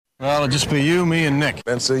Well, it'll just be you, me, and Nick.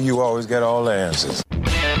 Spencer, you always get all the answers.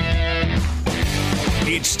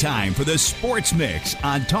 It's time for the Sports Mix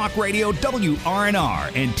on Talk Radio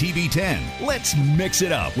WRNR and TV10. Let's mix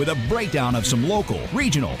it up with a breakdown of some local,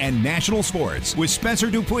 regional, and national sports with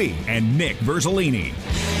Spencer Dupuis and Nick Verzolini.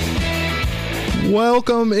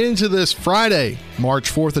 Welcome into this Friday,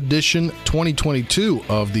 March 4th edition 2022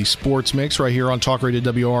 of the Sports Mix right here on Talk Radio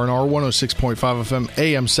WRNR 106.5 FM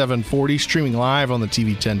AM 740, streaming live on the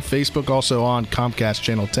TV10 Facebook, also on Comcast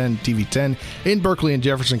Channel 10, TV10 in Berkeley and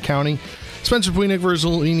Jefferson County. Spencer Dupuis, Nick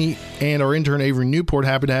Verzolini, and our intern Avery Newport,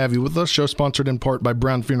 happy to have you with us. Show sponsored in part by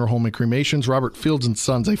Brown Funeral Home and Cremations. Robert Fields &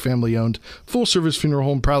 Sons, a family-owned, full-service funeral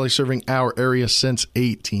home, proudly serving our area since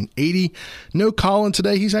 1880. No Colin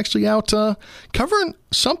today. He's actually out covering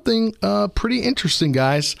something pretty interesting,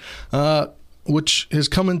 guys, which has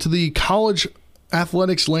come into the college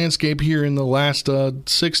athletics landscape here in the last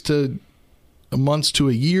 6 months to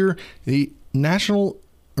a year. The national...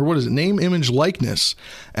 or what is it, name, image, likeness,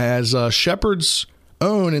 as Shepherd's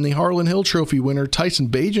own and the Harlan Hill Trophy winner Tyson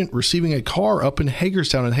Bagent receiving a car up in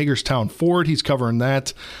Hagerstown and Hagerstown Ford. He's covering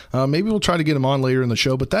that. Maybe we'll try to get him on later in the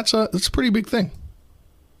show, but that's a pretty big thing.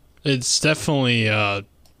 It's definitely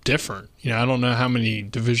different. I don't know how many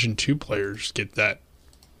Division II players get that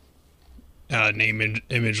name,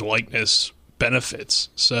 image, likeness benefits.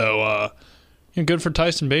 So good for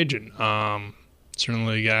Tyson Bagent.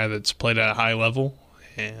 Certainly a guy that's played at a high level.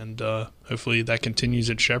 And hopefully that continues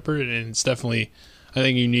at Shepherd. And it's definitely, I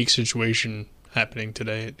think, a unique situation happening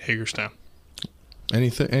today at Hagerstown.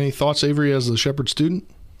 Any thoughts, Avery, as a Shepherd student?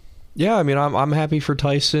 Yeah, I mean, I'm happy for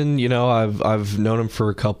Tyson. I've known him for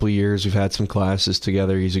a couple of years. We've had some classes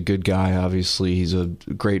together. He's a good guy, obviously. He's a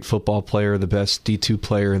great football player, the best D2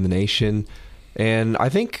 player in the nation. And I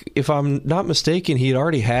think, if I'm not mistaken, he had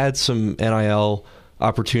already had some NIL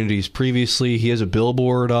opportunities previously. He has a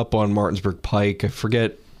billboard up on Martinsburg Pike. I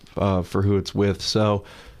forget for who it's with. So,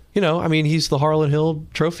 he's the Harlan Hill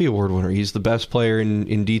Trophy Award winner. He's the best player in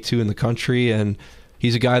D2 in the country, and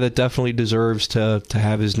he's a guy that definitely deserves to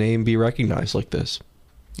have his name be recognized like this.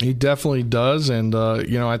 He definitely does, and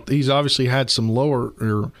he's obviously had some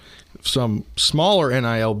smaller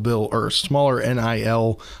NIL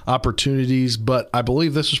opportunities, but I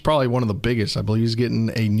believe this is probably one of the biggest. I believe he's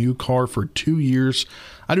getting a new car for 2 years.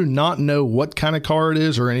 I do not know what kind of car it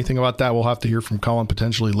is or anything about that. We'll have to hear from Colin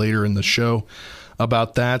potentially later in the show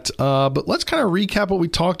about that. But let's kind of recap what we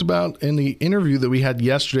talked about in the interview that we had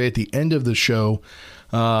yesterday at the end of the show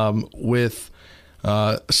with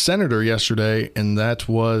Senator yesterday, and that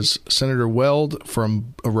was Senator Weld,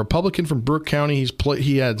 from a Republican from Brooke County.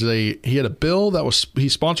 He had a bill he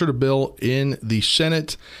sponsored a bill in the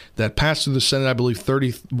Senate that passed through the Senate, I believe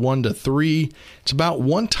 31-3. It's about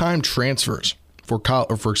one-time transfers for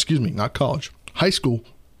high school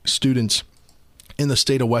students in the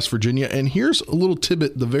state of West Virginia. And here's a little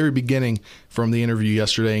tidbit at the very beginning from the interview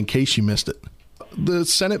yesterday, in case you missed it. The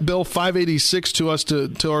Senate Bill 586 to us,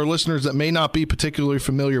 to our listeners that may not be particularly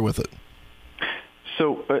familiar with it.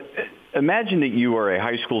 So imagine that you are a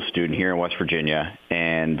high school student here in West Virginia,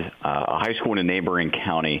 and a high school in a neighboring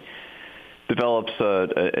county develops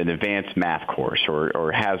an advanced math course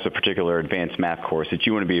or has a particular advanced math course that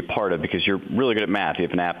you want to be a part of because you're really good at math. You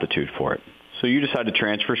have an aptitude for it. So you decide to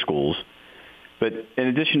transfer schools. But in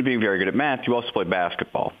addition to being very good at math, you also play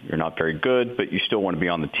basketball. You're not very good, but you still want to be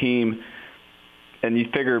on the team. And you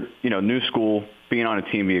figure, new school, being on a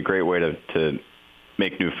team would be a great way to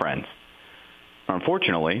make new friends.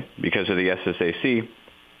 Unfortunately, because of the SSAC,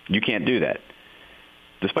 you can't do that.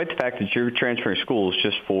 Despite the fact that you're transferring schools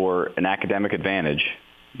just for an academic advantage,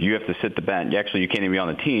 you have to sit the bench. Actually, you can't even be on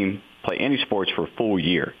the team, play any sports for a full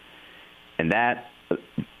year. And that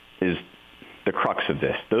is the crux of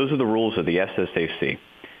this. Those are the rules of the SSAC,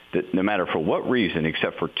 that no matter for what reason,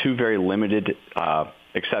 except for two very limited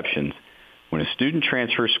exceptions, when a student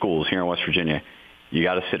transfers schools here in West Virginia, you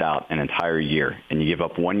got to sit out an entire year, and you give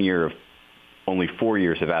up 1 year of only 4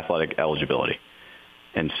 years of athletic eligibility.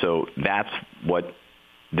 And so that's what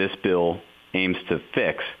this bill aims to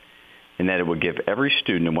fix, in that it would give every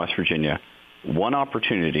student in West Virginia one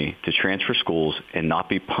opportunity to transfer schools and not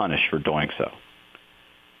be punished for doing so.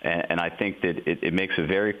 And I think that it makes a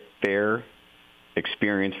very fair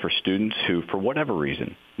experience for students who, for whatever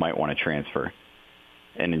reason, might want to transfer,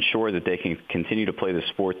 and ensure that they can continue to play the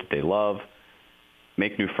sport that they love,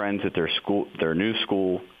 make new friends at their new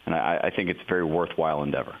school, and I think it's a very worthwhile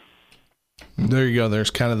endeavor. There you go. There's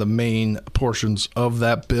kind of the main portions of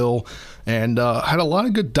that bill, and had a lot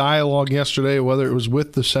of good dialogue yesterday, whether it was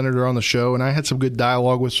with the senator on the show, and I had some good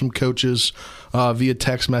dialogue with some coaches via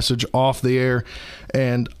text message off the air.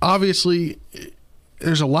 And obviously,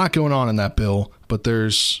 there's a lot going on in that bill, but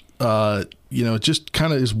there's it just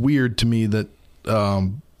kind of is weird to me that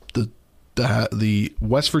the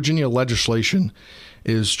West Virginia legislation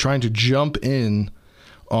is trying to jump in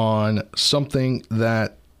on something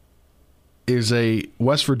that is a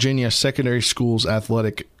West Virginia secondary schools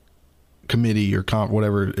athletic committee or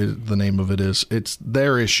whatever the name of it is. It's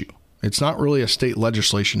their issue. It's not really a state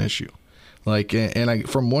legislation issue. Like, and I,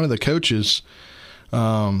 from one of the coaches,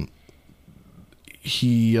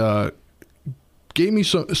 he gave me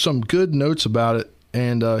some good notes about it,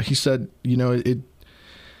 and he said, it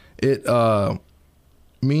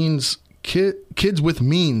means kids with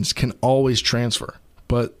means can always transfer,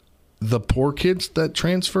 but the poor kids that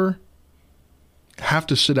transfer have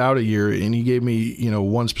to sit out a year. And he gave me,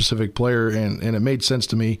 one specific player, and it made sense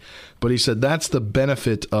to me, but he said that's the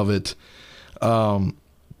benefit of it.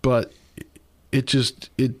 But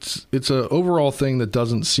it's a overall thing that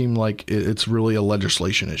doesn't seem like it's really a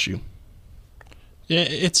legislation issue. Yeah,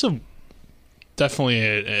 it's definitely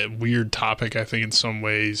a weird topic, I think, in some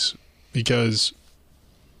ways, because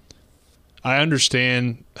I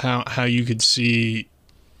understand how you could see,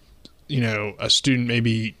 a student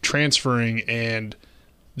maybe transferring and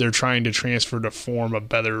they're trying to transfer to form a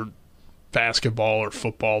better basketball or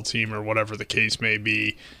football team or whatever the case may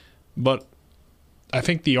be. But I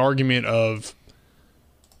think the argument of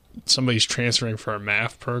somebody's transferring for a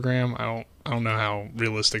math program, I don't know how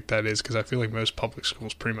realistic that is, because I feel like most public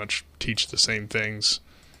schools pretty much teach the same things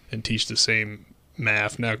and teach the same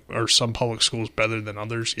math. Now, are some public schools better than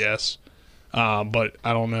others? Yes. But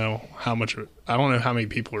I don't know how many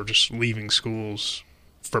people are just leaving schools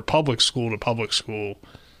for public school to public school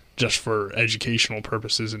just for educational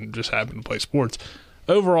purposes and just happen to play sports.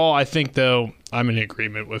 Overall, I think, though, I'm in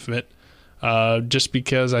agreement with it, just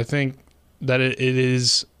because I think that it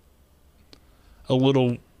is a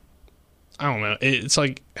little, I don't know, it's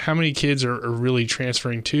like how many kids are really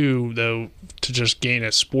transferring though, to just gain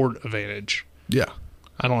a sport advantage? Yeah.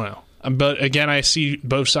 I don't know. But again, I see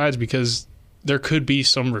both sides, because there could be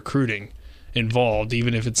some recruiting involved,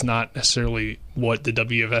 even if it's not necessarily what the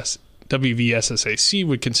WVSSAC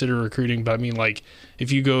would consider recruiting. But I mean, like,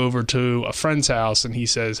 if you go over to a friend's house and he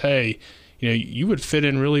says, hey, you would fit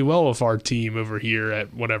in really well with our team over here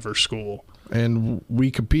at whatever school, and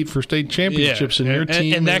we compete for state championships, and your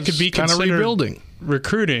team and that could be kind of rebuilding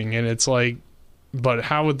recruiting. And it's like, but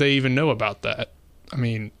how would they even know about that? I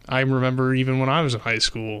mean, I remember even when I was in high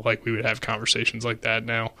school, like, we would have conversations like that.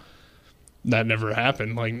 Now, that never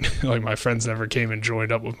happened. Like my friends never came and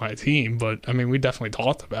joined up with my team, but I mean, we definitely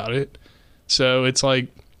talked about it. So it's like,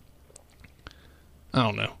 I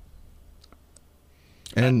don't know.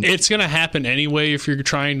 And it's going to happen anyway if you're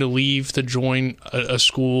trying to leave to join a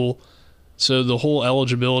school. So the whole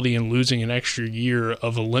eligibility and losing an extra year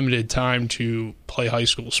of a limited time to play high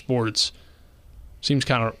school sports seems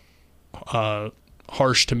kind of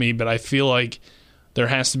harsh to me, but I feel like there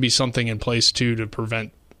has to be something in place too to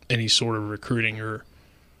prevent any sort of recruiting or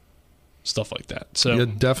stuff like that. So yeah,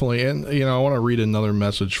 definitely. And I want to read another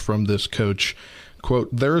message from this coach. Quote,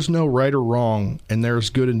 "There is no right or wrong, and there's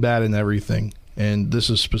good and bad in everything." And this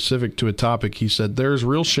is specific to a topic. He said, "There's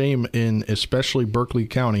real shame in especially Berkeley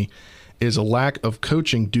County is a lack of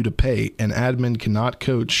coaching due to pay, and admin cannot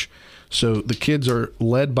coach. So the kids are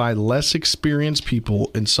led by less experienced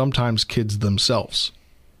people, and sometimes kids themselves."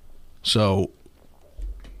 So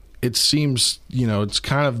it seems, it's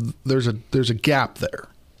kind of, there's a gap there.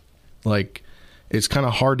 Like, it's kind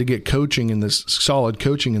of hard to get solid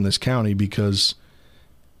coaching in this county, because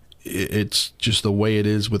it's just the way it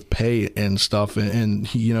is with pay and stuff. And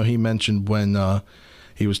he mentioned when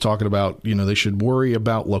he was talking about, they should worry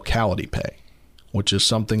about locality pay, which is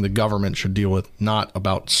something the government should deal with, not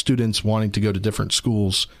about students wanting to go to different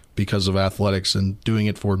schools because of athletics and doing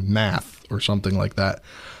it for math or something like that.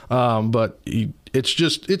 But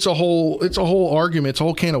it's a whole argument. It's a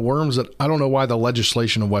whole can of worms that I don't know why the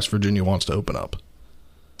legislation of West Virginia wants to open up.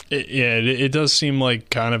 It does seem like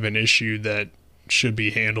kind of an issue that should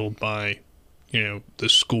be handled by, the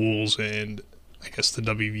schools and I guess the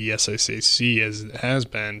WVSSAC as it has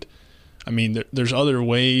been. I mean, there's other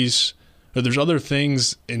ways, or there's other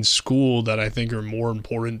things in school that I think are more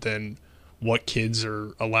important than what kids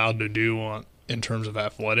are allowed to do in terms of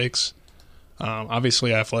athletics.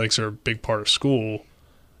 Obviously, athletics are a big part of school,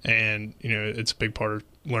 and it's a big part of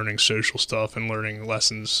learning social stuff and learning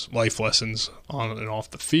life lessons on and off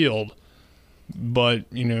the field. But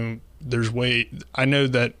I know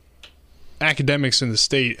that academics in the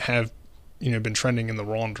state have been trending in the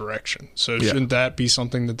wrong direction. So shouldn't that be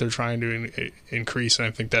something that they're trying to increase? And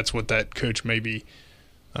I think that's what that coach may be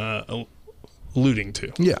alluding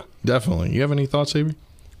to. Yeah, definitely. You have any thoughts, Avery?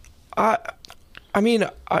 I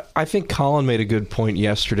think Colin made a good point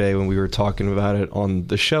yesterday when we were talking about it on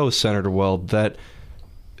the show, Senator Weld, that,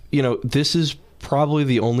 this is probably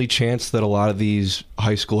the only chance that a lot of these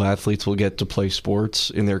high school athletes will get to play sports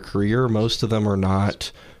in their career. Most of them are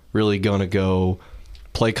not really going to go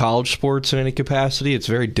play college sports in any capacity. It's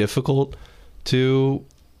very difficult to,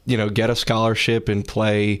 get a scholarship and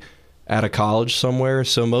play at a college somewhere.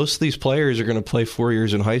 So most of these players are going to play 4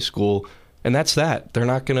 years in high school, and that's that. They're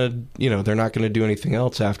not going to do anything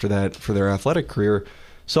else after that for their athletic career.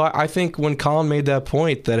 So I think when Colin made that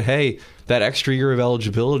point that, hey, that extra year of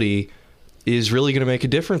eligibility is really going to make a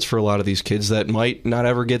difference for a lot of these kids that might not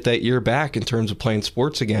ever get that year back in terms of playing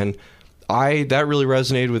sports again, that really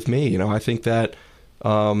resonated with me. I think that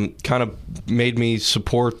kind of made me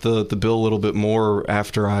support the bill a little bit more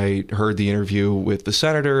after I heard the interview with the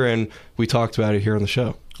senator, and we talked about it here on the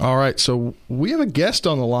show. All right, so we have a guest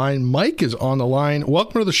on the line. Mike is on the line.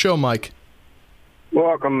 Welcome to the show, Mike.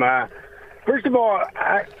 Welcome. First of all,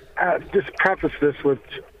 I just preface this with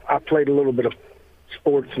I played a little bit of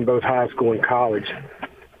sports in both high school and college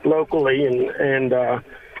locally, and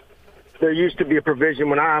there used to be a provision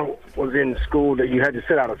when I was in school that you had to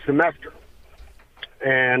sit out a semester.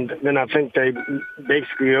 And then I think they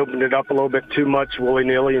basically opened it up a little bit too much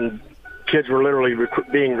willy-nilly, and kids were literally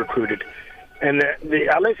being recruited. And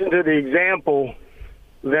I listened to the example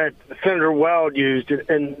that Senator Weld used,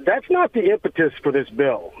 and that's not the impetus for this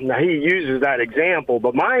bill. Now, he uses that example,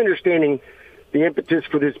 but my understanding, the impetus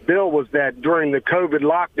for this bill was that during the COVID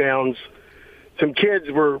lockdowns, some kids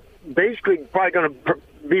were basically probably going to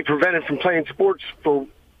be prevented from playing sports for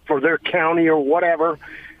their county or whatever,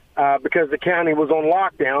 because the county was on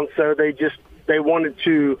lockdown. So they wanted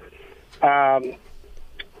to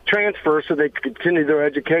transfer so they could continue their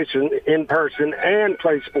education in person and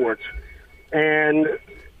play sports. And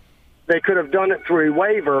they could have done it through a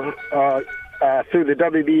waiver through the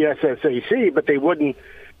WBSSAC, but they wouldn't.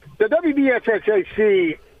 The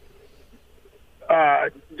WBSSAC,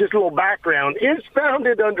 just a little background, is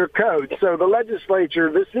founded under code. So the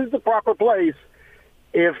legislature, this is the proper place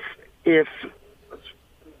if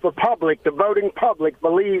the public, the voting public,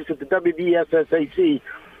 believes that the WBSSAC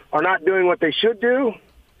are not doing what they should do.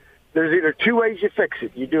 There's either two ways you fix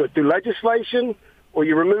it. You do it through legislation, or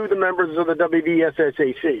you remove the members of the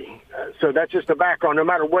WBSSAC. So that's just the background. No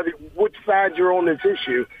matter which side you're on this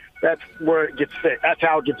issue, that's where it gets fixed. That's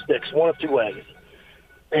how it gets fixed, one of two ways.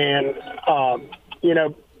 And,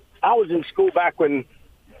 I was in school back when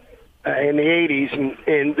in the 80s,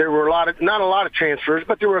 and there were not a lot of transfers,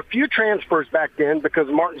 but there were a few transfers back then because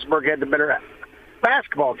Martinsburg had the better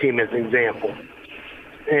basketball team, as an example.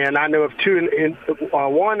 And I know of two.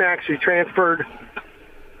 One actually transferred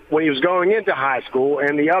when he was going into high school,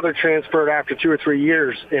 and the other transferred after 2 or 3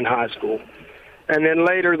 years in high school. And then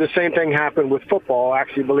later, the same thing happened with football,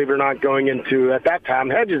 actually, believe it or not, going into, at that time,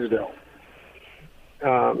 Hedgesville.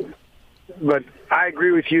 But I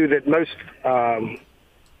agree with you that most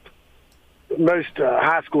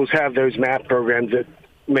high schools have those math programs that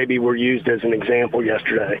maybe were used as an example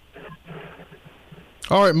yesterday.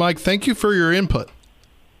 All right, Mike, thank you for your input.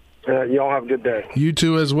 Y'all have a good day. You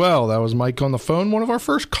too as well. That was Mike on the phone, one of our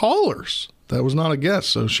first callers. That was not a guest,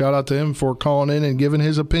 so shout out to him for calling in and giving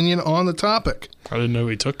his opinion on the topic. I didn't know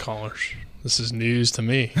he took callers. This is news to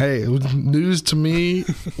me. Hey, it was news to me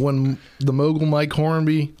when the mogul Mike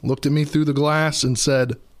Hornby looked at me through the glass and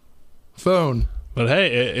said, phone. But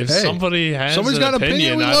hey, if somebody has somebody's got an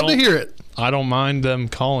opinion, we'd love to hear it. I don't mind them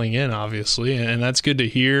calling in, obviously, and that's good to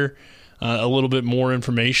hear a little bit more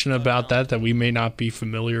information about that we may not be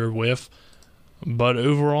familiar with. But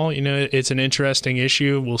overall, it's an interesting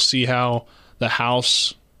issue. We'll see how the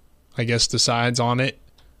House, I guess, decides on it.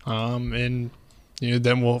 And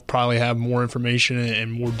then we'll probably have more information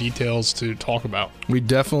and more details to talk about. We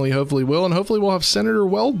definitely, hopefully will, and hopefully we'll have Senator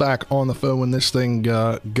Weld back on the phone when this thing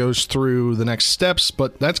goes through the next steps,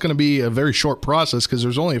 but that's going to be a very short process because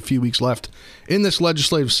there's only a few weeks left in this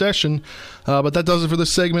legislative session. But that does it for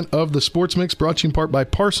this segment of the Sports Mix, brought to you in part by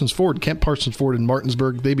Parsons Ford. Kent Parsons Ford in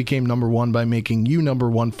Martinsburg. They became number one by making you number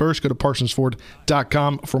one first. Go to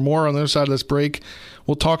ParsonsFord.com for more. On the other side of this break,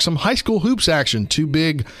 we'll talk some high school hoops action. Two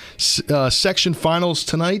big section finals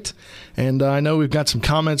tonight. And I know we've got some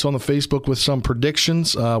comments on the Facebook with some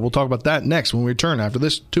predictions. We'll talk about that next when we return after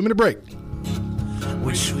this 2-minute break.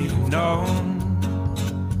 Wish we'd known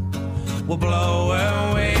will blow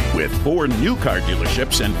away. With 4 new car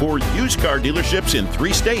dealerships and 4 used car dealerships in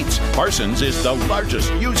 3 states, Parsons is the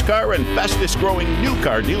largest used car and fastest growing new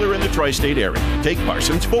car dealer in the tri-state area. Take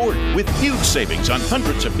Parsons Ford with huge savings on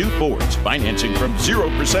hundreds of new Fords, financing from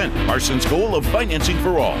 0%, Parsons' goal of financing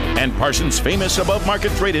for all, and Parsons' famous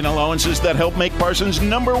above-market trade-in allowances that help make Parsons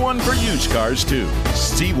 #1 for used cars, too.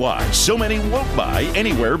 See why so many won't buy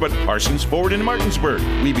anywhere but Parsons Ford in Martinsburg.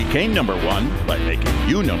 We became #1 by making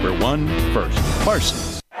you #1 first.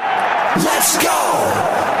 Parsons. Let's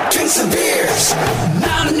go! Drink some beers!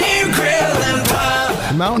 Mountaineer Grill and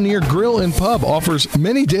Pub! Mountaineer Grill and Pub offers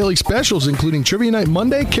many daily specials, including Trivia Night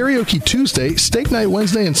Monday, Karaoke Tuesday, Steak Night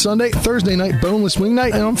Wednesday and Sunday, Thursday night Boneless Wing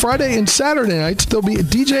Night, and on Friday and Saturday nights, there'll be a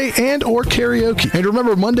DJ and or karaoke. And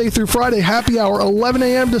remember, Monday through Friday, happy hour, 11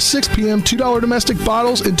 a.m. to 6 p.m., $2 domestic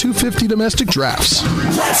bottles and $2.50 domestic drafts.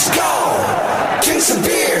 Let's go! Drink some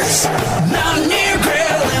beers! Mountaineer Grill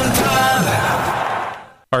and Pub!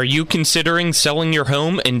 Are you considering selling your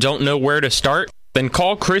home and don't know where to start? Then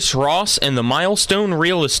call Chris Ross and the Milestone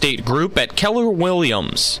Real Estate Group at Keller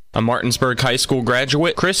Williams. A Martinsburg High School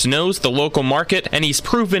graduate, Chris knows the local market, and he's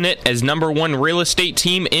proven it as #1 real estate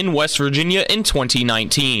team in West Virginia in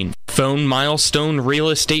 2019. Phone Milestone Real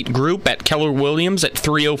Estate Group at Keller Williams at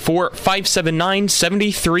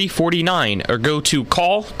 304-579-7349 or go to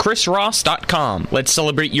callchrisross.com. Let's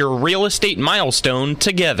celebrate your real estate milestone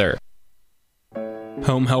together.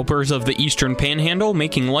 Home helpers of the Eastern Panhandle,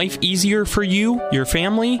 making life easier for you, your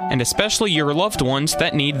family, and especially your loved ones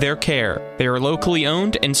that need their care. They are locally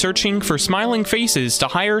owned and searching for smiling faces to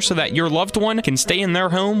hire so that your loved one can stay in their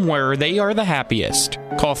home where they are the happiest.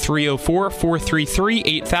 Call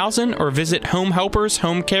 304-433-8000 or visit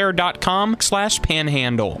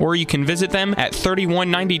homehelpershomecare.com/panhandle, or you can visit them at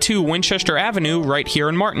 3192 Winchester Avenue right here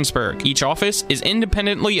in Martinsburg. Each office is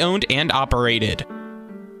independently owned and operated.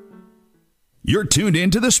 You're tuned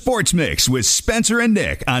in to the Sports Mix with Spencer and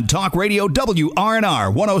Nick on Talk Radio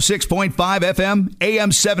WRNR 106.5 FM,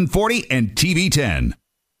 AM 740, and TV 10.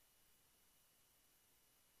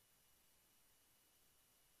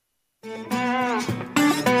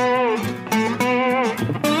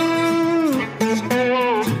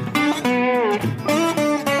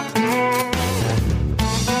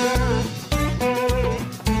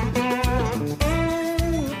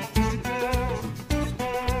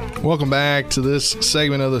 Welcome back to this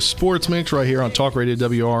segment of the Sports Mix right here on Talk Radio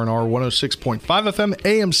WRNR 106.5 FM,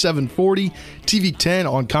 AM 740, TV 10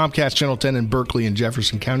 on Comcast Channel 10 in Berkeley and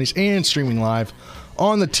Jefferson counties, and streaming live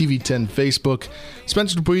on the TV 10 Facebook.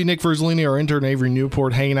 Spencer Dupuy, Nick Verzolini, our intern Avery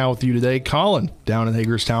Newport hanging out with you today. Colin down at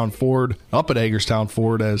Hagerstown Ford, up at Hagerstown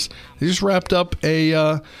Ford, as they just wrapped up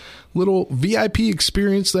a little VIP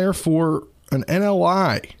experience there for an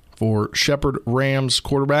NLI for Shepherd Rams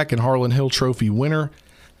quarterback and Harlan Hill Trophy winner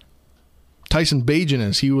Tyson Bagent,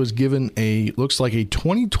 as he was given looks like a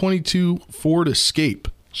 2022 Ford Escape.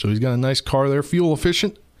 So he's got a nice car there, fuel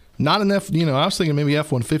efficient. Not an I was thinking maybe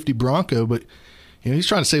F-150 Bronco, but he's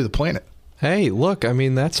trying to save the planet. Hey, look, I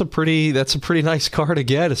mean, that's a pretty nice car to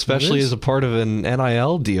get, especially as a part of an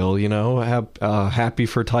NIL deal, happy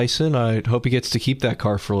for Tyson. I hope he gets to keep that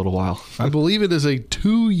car for a little while. I believe it is a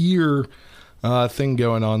 2-year thing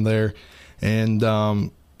going on there. And,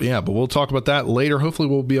 but we'll talk about that later. Hopefully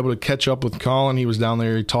we'll be able to catch up with Colin. He was down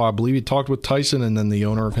there. I believe he talked with Tyson and then the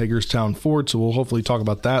owner of Hagerstown Ford. So we'll hopefully talk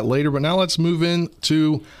about that later. But now let's move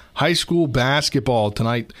into high school basketball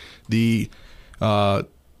tonight. The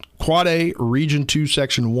Quad A Region 2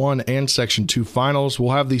 Section 1 and Section 2 finals.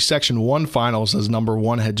 We'll have the Section 1 finals as number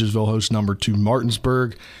 1 Hedgesville hosts number 2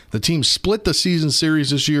 Martinsburg. The team split the season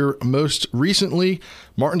series this year. Most recently,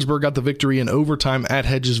 Martinsburg got the victory in overtime at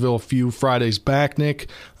Hedgesville a few Fridays back. Nick,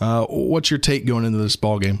 what's your take going into this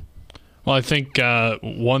ball game? Well, I think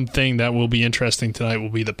one thing that will be interesting tonight will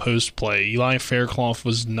be the post play. Eli Fairclough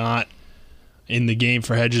was not in the game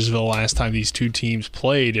for Hedgesville last time these two teams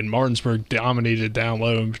played, and Martinsburg dominated down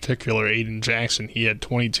low, in particular Aiden Jackson. He had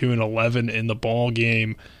 22 and 11 in the ball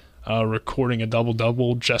game, recording a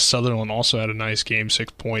double-double. Jess Sutherland also had a nice game,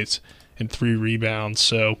 6 points and 3 rebounds.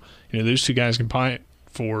 So, those two guys combined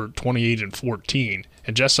for 28 and 14.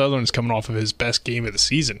 And Jess Sutherland's coming off of his best game of the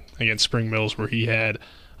season against Spring Mills, where he had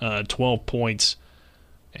 12 points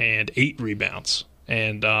and 8 rebounds.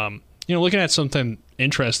 And, looking at something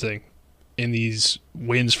interesting in these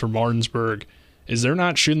wins for Martinsburg is they're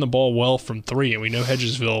not shooting the ball well from 3, and we know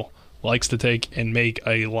Hedgesville likes to take and make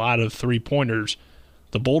a lot of 3-pointers.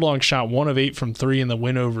 The Bulldogs shot 1 of 8 from 3 in the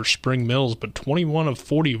win over Spring Mills, but 21 of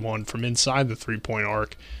 41 from inside the 3-point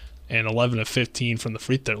arc and 11 of 15 from the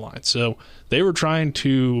free throw line. So they were trying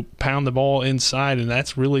to pound the ball inside, and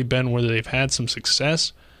that's really been where they've had some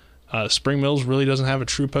success. Spring Mills really doesn't have a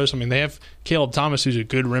true post. I mean, they have Caleb Thomas, who's a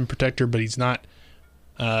good rim protector, but he's not.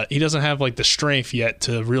 He doesn't have like the strength yet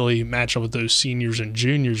to really match up with those seniors and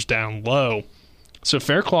juniors down low. So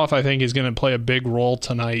Faircloth, I think, is going to play a big role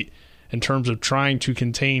tonight in terms of trying to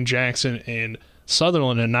contain Jackson and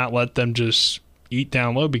Sutherland and not let them just eat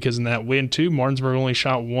down low, because in that win, too, Martinsburg only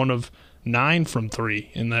shot 1 of 9 from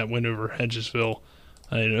 3 in that win over Hedgesville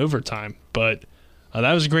in overtime. But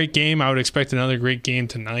that was a great game. I would expect another great game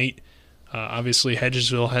tonight. Obviously,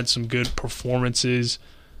 Hedgesville had some good performances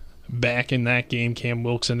back in that game. Cam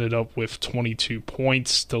Wilkes ended up with 22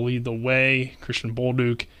 points to lead the way. Christian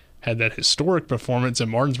Bolduc had that historic performance in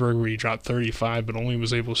Martinsburg where he dropped 35 but only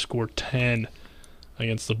was able to score 10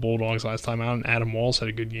 against the Bulldogs last time out. And Adam Walls had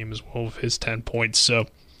a good game as well with his 10 points. So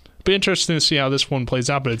it'll be interesting to see how this one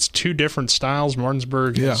plays out, but it's two different styles.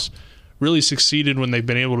 Martinsburg has really succeeded when they've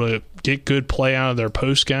been able to get good play out of their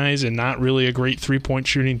post guys and not really a great three-point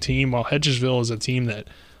shooting team, while Hedgesville is a team that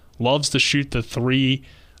loves to shoot the three.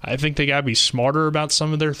 I think they got to be smarter about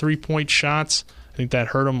some of their three-point shots. I think that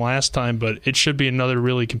hurt them last time, but it should be another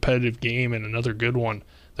really competitive game and another good one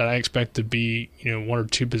that I expect to be, 1 or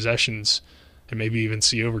 2 possessions and maybe even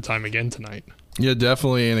see overtime again tonight. Yeah,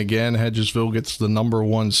 definitely. And again, Hedgesville gets the number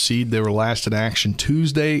 1 seed. They were last in action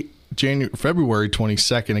Tuesday, February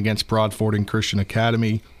 22nd against Broad Fording Christian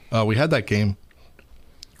Academy. We had that game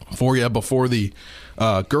for you before the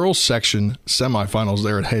girls section semifinals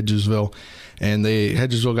there at Hedgesville. And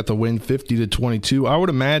Hedgesville got the win 50-22. I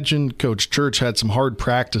would imagine Coach Church had some hard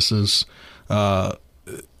practices at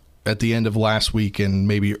the end of last week and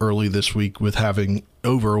maybe early this week with having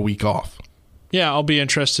over a week off. Yeah, I'll be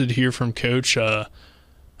interested to hear from Coach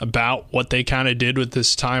about what they kind of did with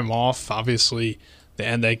this time off. Obviously, they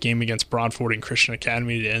had that game against Broad Fording Christian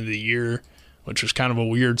Academy at the end of the year, which was kind of a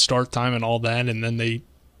weird start time and all that, and then they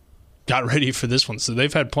got ready for this one. So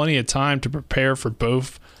they've had plenty of time to prepare for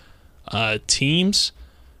both teams,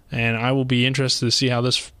 and I will be interested to see how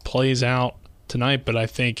this plays out tonight. But I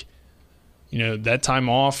think that time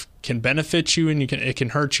off can benefit you and it can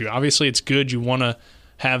hurt you. Obviously, it's good. You want to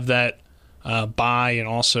have that bye and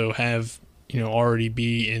also have already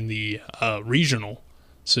be in the regional,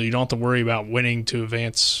 so you don't have to worry about winning to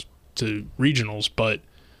advance to regionals. But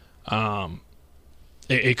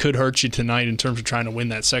it could hurt you tonight in terms of trying to win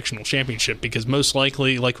that sectional championship, because most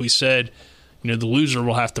likely, like we said, the loser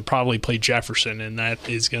will have to probably play Jefferson, and that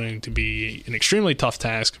is going to be an extremely tough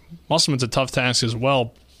task. Musselman's a tough task as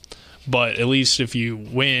well, but at least if you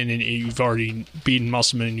win and you've already beaten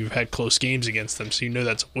Musselman and you've had close games against them, so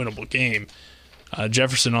that's a winnable game.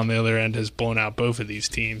 Jefferson, on the other end, has blown out both of these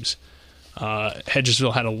teams.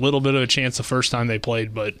 Hedgesville had a little bit of a chance the first time they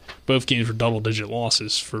played, but both games were double-digit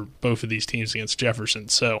losses for both of these teams against Jefferson.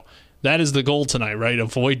 So that is the goal tonight, right?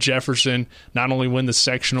 Avoid Jefferson, not only win the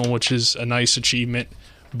sectional, which is a nice achievement,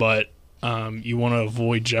 but you want to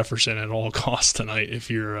avoid Jefferson at all costs tonight if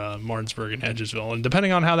you're Martinsburg and Hedgesville. And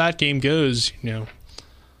depending on how that game goes,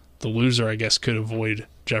 the loser, I guess, could avoid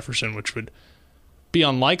Jefferson, which would be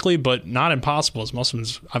unlikely, but not impossible, as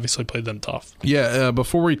Musselman's obviously played them tough. Yeah,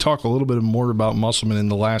 before we talk a little bit more about Musselman in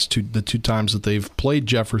the two times that they've played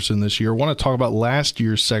Jefferson this year, I want to talk about last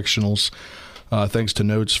year's sectionals. Thanks to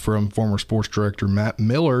notes from former sports director Matt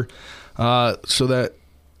Miller, so that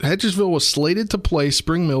Hedgesville was slated to play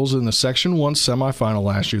Spring Mills in the Section 1 semifinal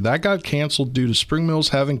last year. That got canceled due to Spring Mills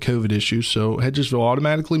having COVID issues, so Hedgesville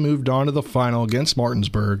automatically moved on to the final against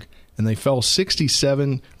Martinsburg, and they fell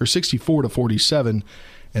 64-47,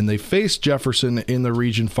 and they faced Jefferson in the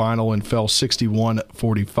region final and fell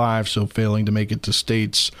 61-45, so failing to make it to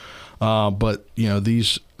states. But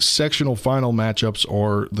these sectional final matchups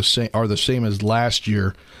are the same as last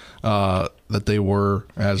year that they were,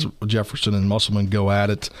 as Jefferson and Musselman go at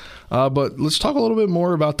it. But let's talk a little bit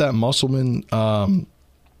more about that Musselman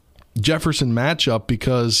Jefferson matchup,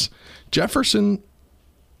 because Jefferson,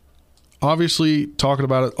 obviously talking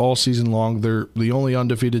about it all season long, they're the only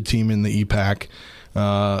undefeated team in the EPAC,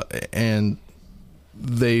 and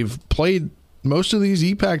they've played most of these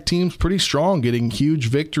EPAC teams pretty strong, getting huge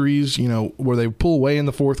victories, where they pull away in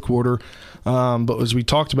the fourth quarter. But as we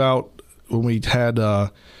talked about when we had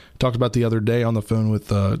talked about the other day on the phone with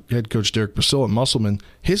head coach Derek Basil at Musselman,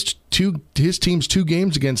 his team's 2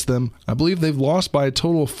 games against them, I believe they've lost by a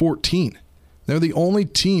total of 14. They're the only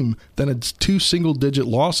team that had 2 single-digit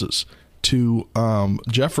losses to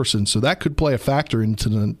Jefferson, so that could play a factor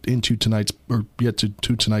into tonight's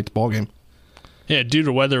ball game. Yeah, due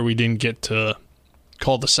to weather, we didn't get to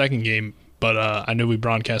call the second game, but I knew we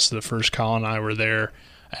broadcasted the first. Colin and I were there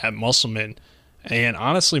at Musselman, and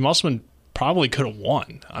honestly, Musselman probably could have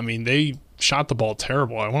won. I mean, they shot the ball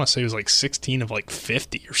terrible. I want to say it was like 16 of like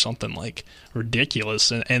 50 or something like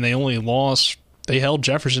ridiculous. And they only lost, they held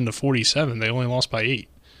Jefferson to 47. They only lost by 8.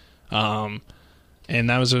 And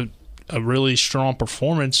that was a really strong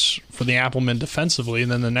performance for the Applemen defensively.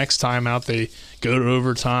 And then the next time out, they go to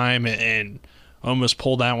overtime and almost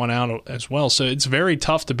pull that one out as well. So it's very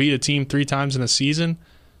tough to beat a team 3 times in a season.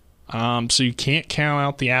 So you can't count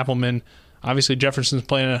out the Applemen. Obviously, Jefferson's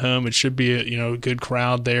playing at home. It should be a good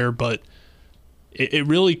crowd there, but it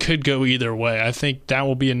really could go either way. I think that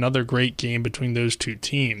will be another great game between those two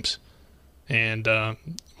teams, and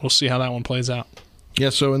we'll see how that one plays out. Yeah,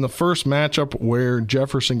 so in the first matchup where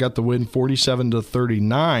Jefferson got the win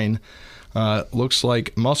 47-39, looks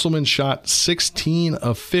like Musselman shot 16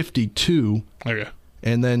 of 52. Okay.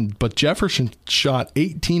 But Jefferson shot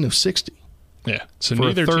 18 of 60. Yeah, so for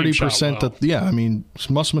neither 30% team shot well. Yeah, I mean,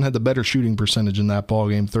 Musselman had the better shooting percentage in that ball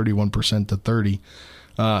game, 31% to 30.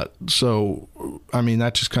 So, I mean,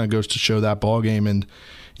 that just kind of goes to show that ball game. And,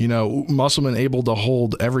 Musselman able to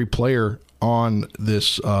hold every player on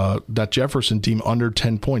this that Jefferson team under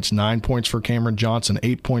 10 points. 9 points for Cameron Johnson,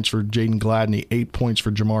 8 points for Jaden Gladney, 8 points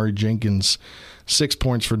for Jamari Jenkins, 6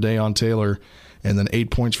 points for Dayon Taylor, and then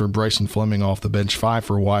 8 points for Bryson Fleming off the bench, 5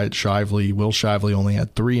 for Wyatt Shively. Will Shively only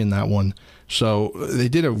had 3 in that one. So they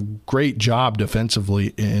did a great job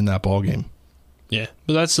defensively in that ball game. Yeah,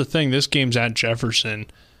 but that's the thing. This game's at Jefferson,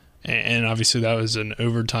 and obviously that was an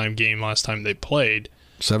overtime game last time they played.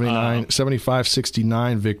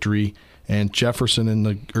 75-69 victory, and Jefferson in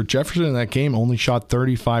that game only shot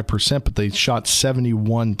 35%, but they shot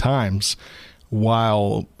 71 times,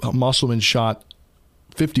 while Musselman shot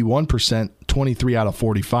 51%, 23 out of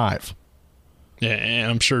 45. Yeah,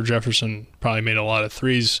 and I'm sure Jefferson probably made a lot of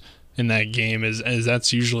threes in that game, as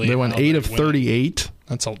that's usually they went 8 of 38.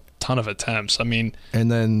 That's a ton of attempts. I mean, and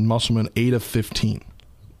then Musselman 8 of 15.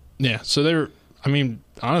 Yeah, so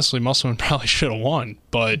honestly, Musselman probably should have won,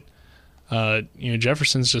 but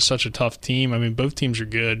Jefferson's just such a tough team. I mean, both teams are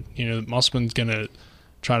good. Musselman's gonna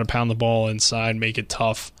try to pound the ball inside, make it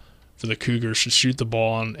tough for the Cougars to shoot the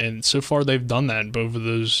ball, and so far they've done that in both of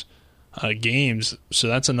those games. So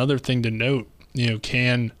that's another thing to note.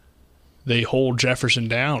 Can they hold Jefferson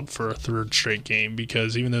down for a third straight game?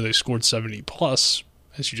 Because even though they scored 70 plus,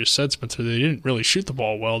 as you just said, Spencer, they didn't really shoot the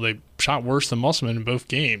ball well. They shot worse than Musselman in both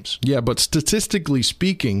games. Yeah, but statistically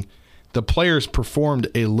speaking, the players performed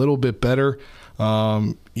a little bit better.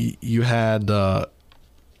 You had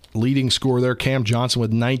leading scorer there, Cam Johnson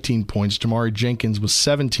with 19 points, Jamari Jenkins with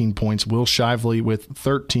 17 points, Will Shively with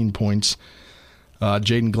 13 points,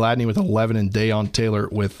 Jaden Gladney with 11, and Dayon Taylor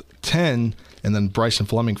with 10. And then Bryson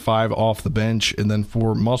Fleming 5 off the bench. And then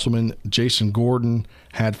for Musselman, Jason Gordon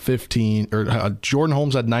had 15, or Jordan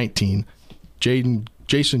Holmes had 19.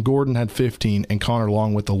 Jason Gordon had 15, and Connor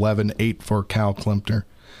Long with 11, 8 for Cal Klempner,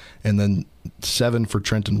 and then 7 for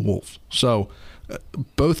Trenton Wolf. So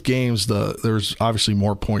both games, there's obviously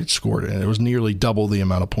more points scored, and it was nearly double the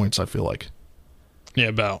amount of points, I feel like. Yeah,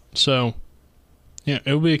 about. So, it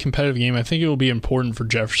will be a competitive game. I think it will be important for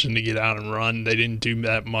Jefferson to get out and run. They didn't do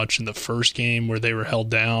that much in the first game where they were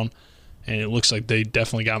held down, and it looks like they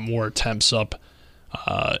definitely got more attempts up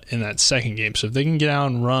in that second game. So if they can get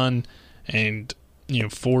out and run and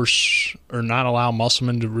force or not allow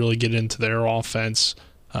Musselman to really get into their offense,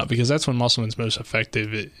 because that's when Musselman's most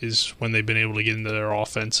effective, is when they've been able to get into their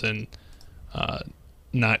offense and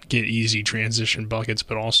not get easy transition buckets,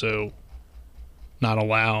 but also not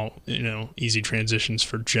allow easy transitions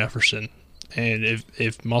for Jefferson. And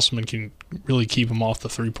if Musselman can really keep them off the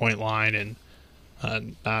 3-point line and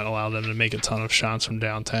not allow them to make a ton of shots from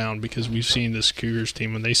downtown, because we've seen this Cougars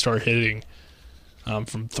team, when they start hitting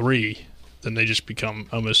from 3, then they just become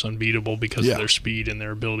almost unbeatable because of their speed and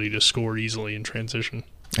their ability to score easily in transition.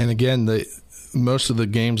 And again, most of the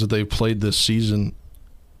games that they've played this season,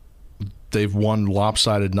 they've won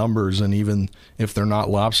lopsided numbers, and even if they're not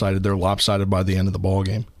lopsided, they're lopsided by the end of the ball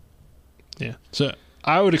game. Yeah, so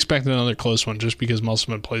I would expect another close one just because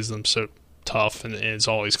Musselman plays them so tough, and it's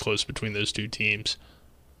always close between those two teams.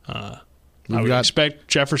 I would expect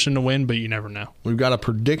Jefferson to win, but you never know. We've got a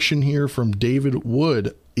prediction here from David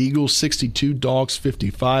Wood. Eagles 62, Dogs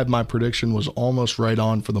 55. My prediction was almost right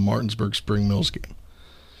on for the Martinsburg Spring Mills game.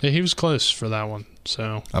 Yeah, he was close for that one.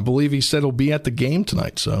 So I believe he said he'll be at the game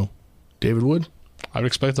tonight, so David Wood? I would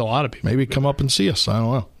expect a lot of people. Maybe come up and see us. I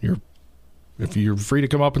don't know. You're if you're free to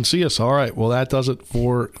come up and see us. All right. Well, that does it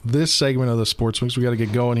for this segment of the Sports Mix. We got to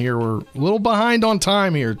get going here. We're a little behind on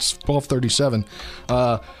time here. It's 12:37.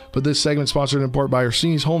 But this segment is sponsored in part by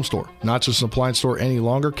Orsini's Home Store. Not just an appliance store any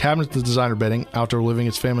longer. Cabinets to designer bedding. Outdoor living.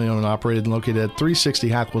 It's family owned and operated and located at 360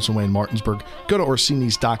 Hack Wilson Way in Martinsburg. Go to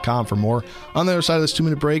Orsinis.com for more. On the other side of this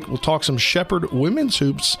 2-minute break, we'll talk some Shepherd women's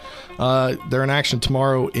hoops. They're in action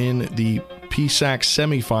tomorrow in the PSAC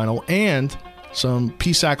semifinal and some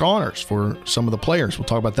PSAC honors for some of the players. We'll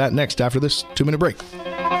talk about that next after this 2-minute break.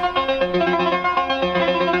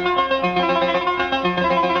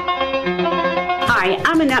 Hi,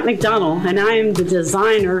 I'm Annette McDonald, and I am the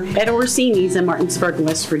designer at Orsini's in Martinsburg,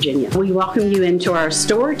 West Virginia. We welcome you into our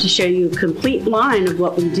store to show you a complete line of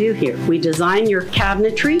what we do here. We design your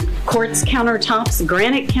cabinetry, quartz countertops,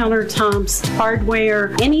 granite countertops,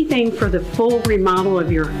 hardware, anything for the full remodel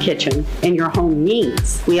of your kitchen and your home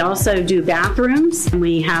needs. We also do bathrooms, and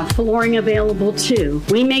we have flooring available too.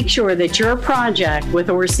 We make sure that your project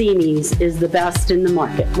with Orsini's is the best in the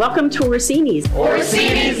market. Welcome to Orsini's.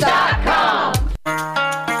 Orsinis.com.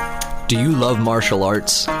 Do you love martial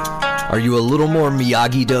arts? Are you a little more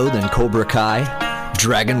Miyagi-Do than Cobra Kai?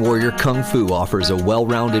 Dragon Warrior Kung Fu offers a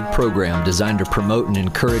well-rounded program designed to promote and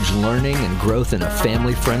encourage learning and growth in a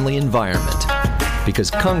family-friendly environment.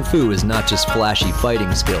 Because Kung Fu is not just flashy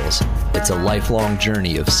fighting skills, it's a lifelong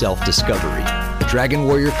journey of self-discovery. Dragon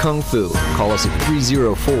Warrior Kung Fu. Call us at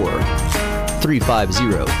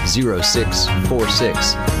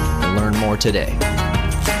 304-350-0646 and learn more today.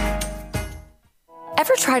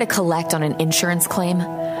 Ever try to collect on an insurance claim?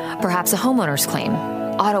 Perhaps a homeowner's claim,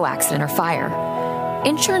 auto accident, or fire.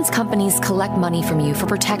 Insurance companies collect money from you for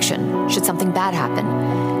protection should something bad happen.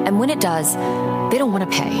 And when it does, they don't want to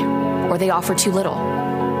pay, or they offer too little.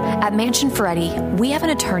 At Mansion Ferretti, we have an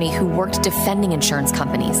attorney who worked defending insurance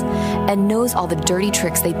companies and knows all the dirty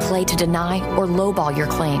tricks they play to deny or lowball your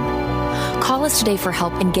claim. Call us today for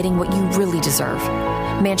help in getting what you really deserve.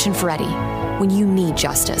 Mansion Ferretti, when you need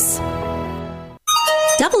justice.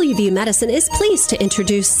 WVU Medicine is pleased to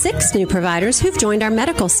introduce 6 new providers who've joined our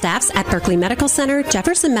medical staffs at Berkeley Medical Center,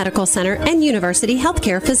 Jefferson Medical Center, and University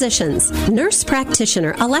Healthcare Physicians. Nurse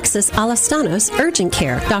practitioner Alexis Alastanos, Urgent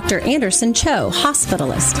Care. Dr. Anderson Cho,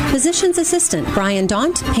 Hospitalist. Physician's Assistant Brian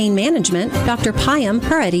Daunt, Pain Management. Dr. Payam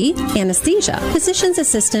Haradi, Anesthesia. Physician's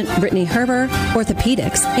Assistant Brittany Herber,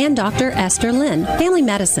 Orthopedics. And Dr. Esther Lynn, Family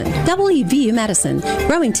Medicine. WVU Medicine,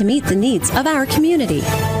 growing to meet the needs of our community.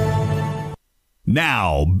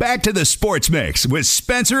 Now, back to the Sports Mix with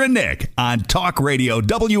Spencer and Nick on Talk Radio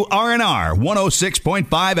WRNR 106.5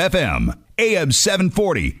 FM, AM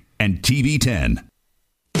 740, and TV 10.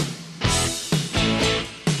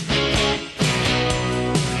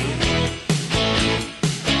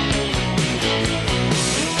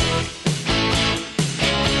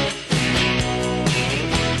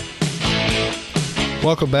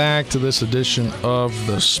 Welcome back to this edition of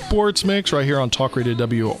the Sports Mix right here on Talk Radio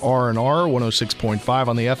WRNR 106.5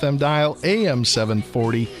 on the FM dial, AM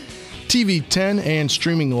 740, TV 10, and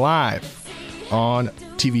streaming live on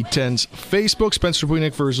TV 10's Facebook. Spencer Dupuy,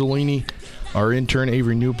 Nick Verzolini, our intern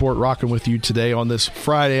Avery Newport, rocking with you today on this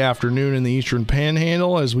Friday afternoon in the Eastern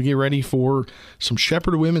Panhandle as we get ready for some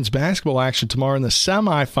Shepherd women's basketball action tomorrow in the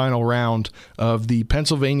semifinal round of the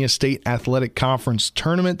Pennsylvania State Athletic Conference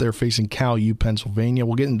Tournament. They're facing Cal U Pennsylvania.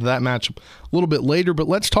 We'll get into that match a little bit later, but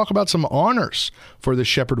let's talk about some honors for the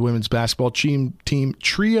Shepherd women's basketball team.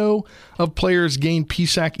 Trio of players gained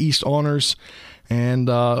PSAC East honors, and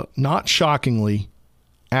not shockingly,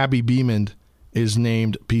 Abby Beamond is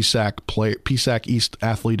named PSAC East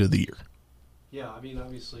Athlete of the Year. Yeah, I mean,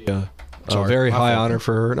 obviously, very high honor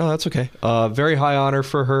for her. No, that's okay. Very high honor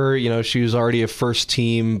for her. You know, she was already a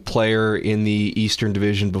first-team player in the Eastern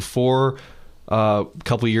Division before. A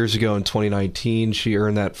couple of years ago in 2019, she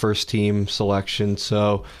earned that first-team selection.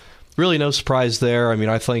 So, really no surprise there. I mean,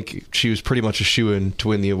 I think she was pretty much a shoo-in to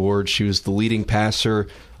win the award. She was the leading passer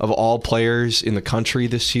of all players in the country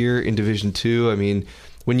this year in Division II. I mean,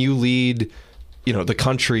 when you lead, you know, the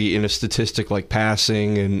country in a statistic like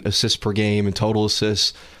passing and assists per game and total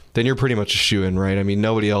assists, then you're pretty much a shoo-in, right? I mean,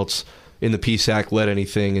 nobody else in the PSAC led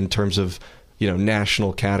anything in terms of, you know,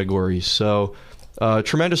 national categories. So,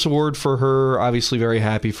 tremendous award for her. Obviously very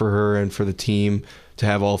happy for her and for the team to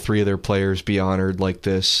have all 3 of their players be honored like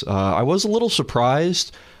this. I was a little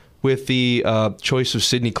surprised with the choice of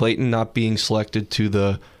Sydney Clayton not being selected to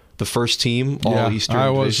the first team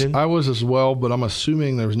All-Eastern Division. I was as well, but I'm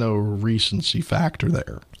assuming there's no recency factor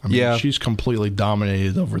there. I mean, she's completely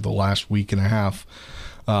dominated over the last week and a half,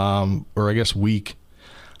 or I guess week.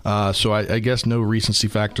 So I guess no recency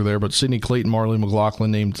factor there. But Sydney Clayton, Marley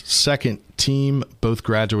McLaughlin named second team. Both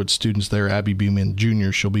graduate students there. Abby Beeman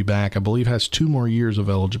Jr. She'll be back. I believe has 2 more years of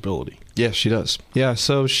eligibility. Yeah, she does. Yeah,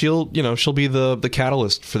 so she'll be the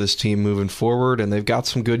catalyst for this team moving forward, and they've got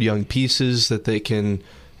some good young pieces that they can,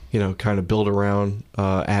 kind of build around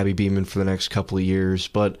Abby Beeman for the next couple of years.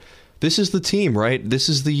 But this is the team, right? This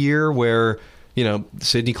is the year where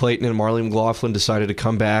Sydney Clayton and Marley McLaughlin decided to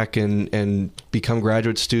come back and become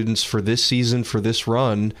graduate students for this season, for this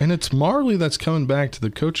run. And it's Marley that's coming back to the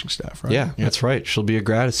coaching staff, right? Yeah, that's right. She'll be a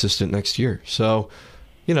grad assistant next year. So,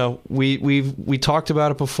 we talked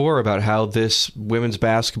about it before, about how this women's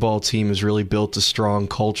basketball team has really built a strong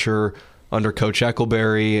culture under Coach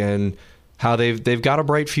Eckelberry, and how they've got a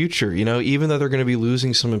bright future. Even though they're going to be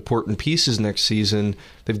losing some important pieces next season,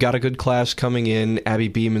 they've got a good class coming in. Abby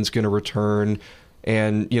Beeman's going to return,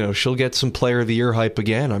 and she'll get some Player of the Year hype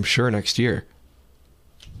again, I'm sure, next year.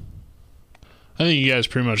 I think you guys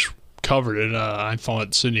pretty much covered it. I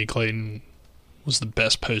thought Sydney Clayton was the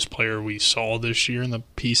best post player we saw this year in the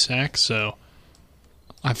PSAC, so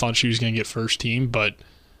I thought she was going to get first team, but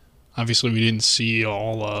obviously we didn't see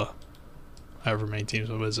all however many teams.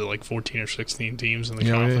 What was it, like 14 or 16 teams in the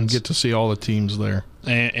conference? We didn't get to see all the teams there.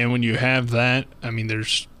 And when you have that,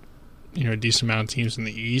 there's a decent amount of teams in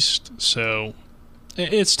the East, so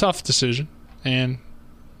it's a tough decision, and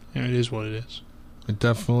it is what it is. It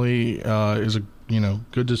definitely is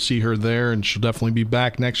good to see her there, and she'll definitely be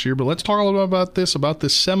back next year. But let's talk a little bit about this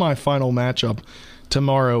semifinal matchup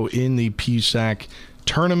tomorrow in the PSAC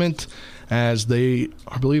tournament, as I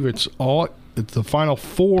believe it's the final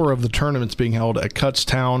 4 of the tournaments being held at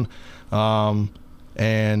Kutztown,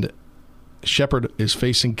 and Shepherd is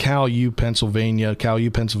facing Cal U, Pennsylvania. Cal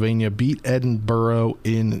U, Pennsylvania beat Edinburgh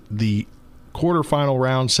in the quarterfinal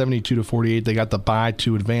round, 72-48. They got the bye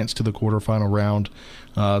to advance to the quarterfinal round.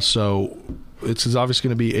 So this is obviously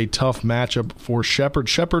going to be a tough matchup for Shepherd.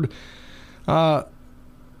 Shepherd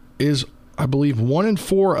is, I believe,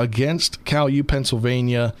 1-4 against Cal U,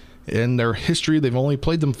 Pennsylvania. In their history, they've only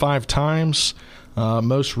played them 5 times.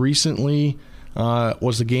 Most recently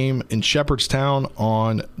was the game in Shepherdstown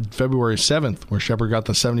on February 7th, where Shepherd got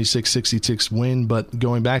the 76-66 win. But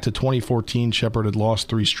going back to 2014, Shepherd had lost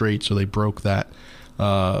 3 straight, so they broke that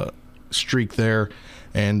streak there.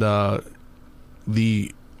 And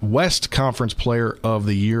the West Conference Player of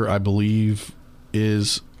the Year, I believe,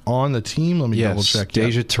 is on the team. Let me double check.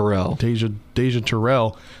 Deja Terrell. Deja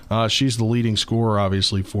Terrell. She's the leading scorer,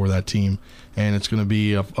 obviously, for that team, and it's going to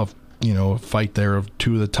be a fight there of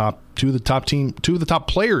two of the top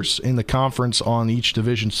players in the conference on each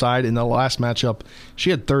division side. In the last matchup, she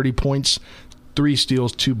had 30 points, 3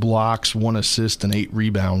 steals, 2 blocks, 1 assist, and 8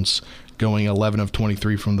 rebounds, going 11 of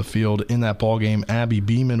 23 from the field. In that ball game, Abby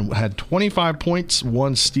Beeman had 25 points,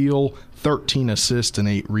 1 steal, 13 assists, and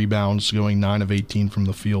 8 rebounds, going 9 of 18 from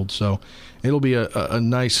the field. So it'll be a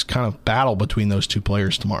nice kind of battle between those 2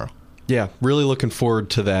 players tomorrow. Yeah, really looking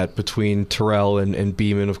forward to that between Terrell and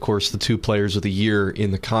Beeman, of course, the 2 players of the year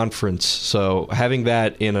in the conference. So having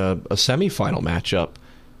that in a semifinal matchup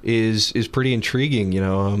is pretty intriguing.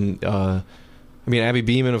 Abby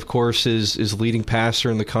Beeman, of course, is leading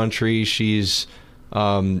passer in the country. She's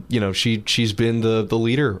she's been the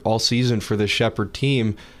leader all season for this Shepherd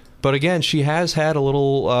team. But again, she has had a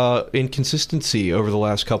little inconsistency over the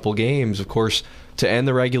last couple games. Of course, to end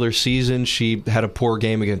the regular season, she had a poor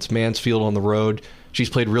game against Mansfield on the road.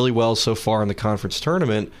 She's played really well so far in the conference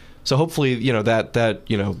tournament. So hopefully, that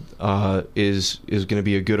is going to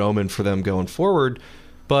be a good omen for them going forward.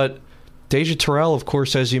 But Deja Terrell, of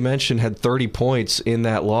course, as you mentioned, had 30 points in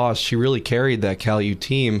that loss. She really carried that Cal U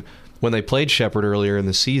team when they played Shepherd earlier in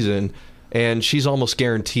the season. And she's almost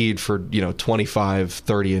guaranteed for, 25,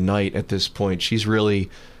 30 a night at this point. She's really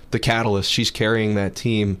the catalyst. She's carrying that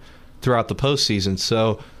team throughout the postseason.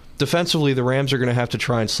 So defensively, the Rams are going to have to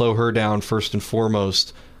try and slow her down first and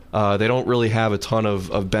foremost. They don't really have a ton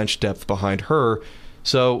of bench depth behind her.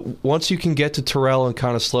 So once you can get to Terrell and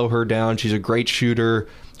kind of slow her down, she's a great shooter.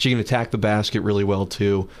 She can attack the basket really well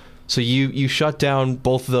too. So you shut down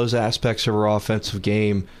both of those aspects of her offensive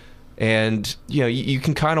game. And, you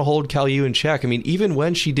can kind of hold Cal U in check. I mean, even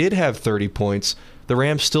when she did have 30 points, the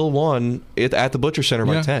Rams still won at the Butcher Center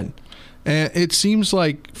by 10. And it seems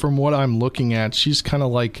like, from what I'm looking at, she's kind of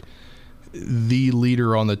like the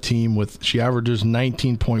leader on the team. She averages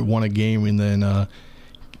 19.1 a game, and then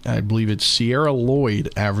I believe it's Sierra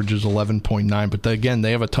Lloyd averages 11.9. But again, they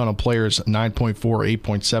have a ton of players: 9.4,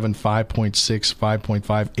 8.7, 5.6,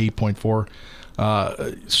 5.5,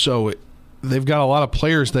 8.4. So they've got a lot of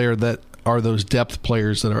players there that are those depth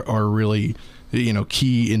players that are really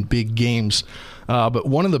key in big games. But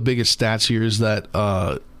one of the biggest stats here is that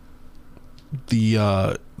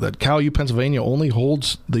that Cal U Pennsylvania only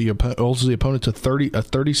holds the opponent to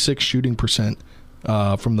 36 shooting percent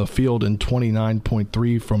from the field and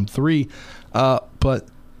 29.3 from three. But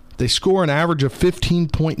they score an average of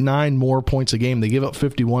 15.9 more points a game. They give up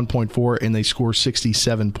 51.4 and they score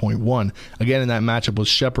 67.1. Again, in that matchup with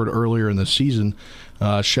Shepherd earlier in the season,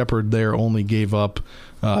 Shepherd there only gave up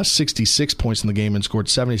 66 points in the game and scored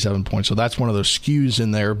 77 points. So that's one of those skews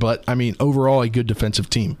in there. But, overall, a good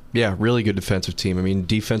defensive team. Yeah, really good defensive team.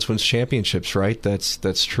 Defense wins championships, right?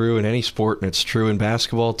 That's true in any sport, and it's true in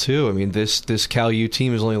basketball, too. This Cal U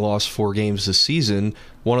team has only lost 4 games this season.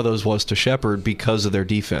 One of those was to Shepherd because of their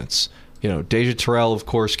defense. Deja Terrell, of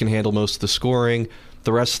course, can handle most of the scoring.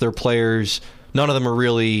 The rest of their players, none of them are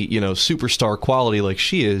really, superstar quality like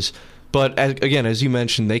she is. But, again, as you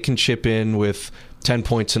mentioned, they can chip in with 10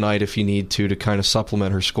 points a night if you need to kind of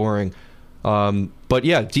supplement her scoring. But,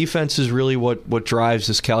 yeah, defense is really what drives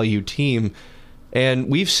this Cal U team. And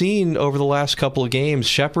we've seen over the last couple of games,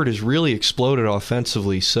 Shepherd has really exploded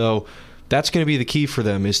offensively. So that's going to be the key for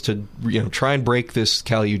them, is to try and break this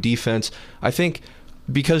Cal U defense. I think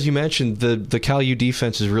because you mentioned the Cal U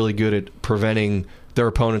defense is really good at preventing their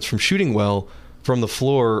opponents from shooting well from the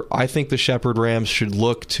floor, I think the Shepherd Rams should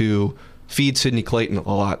look to feed Sydney Clayton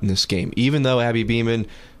a lot in this game. Even though Abby Beeman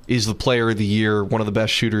is the player of the year, one of the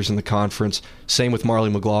best shooters in the conference, same with Marley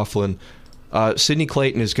McLaughlin, Sydney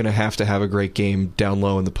Clayton is going to have a great game down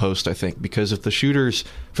low in the post, I think, because if the shooters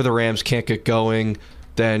for the Rams can't get going,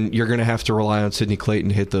 then you're going to have to rely on Sydney Clayton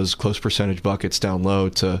to hit those close percentage buckets down low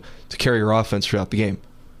to carry your offense throughout the game.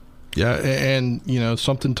 Yeah, and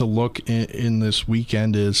something to look in this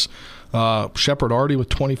weekend is Shepherd already with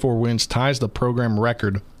 24 wins ties the program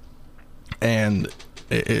record, and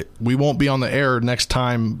we won't be on the air next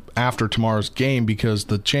time after tomorrow's game because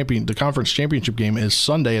the conference championship game is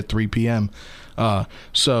Sunday at 3 p.m.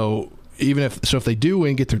 So if they do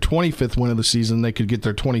win, get their 25th win of the season, they could get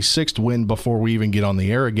their 26th win before we even get on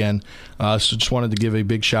the air again. So just wanted to give a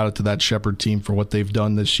big shout out to that Shepherd team for what they've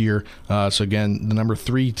done this year. So again, the number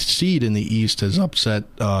 3 seed in the East has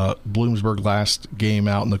upset Bloomsburg last game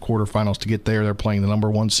out in the quarterfinals to get there. They're playing the number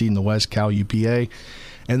 1 seed in the West, Cal UPA.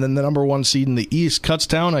 And then the number 1 seed in the East,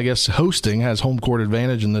 Kutztown, I guess hosting, has home court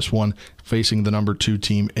advantage in this one, facing the number 2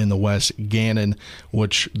 team in the West, Gannon,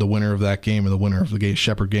 which the winner of that game and the winner of the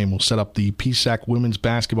Shepherd game will set up the PSAC Women's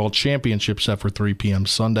Basketball Championship set for 3 p.m.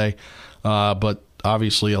 Sunday. But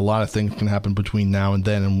obviously a lot of things can happen between now and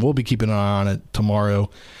then, and we'll be keeping an eye on it tomorrow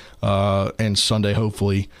and Sunday,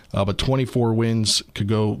 hopefully. But 24 wins could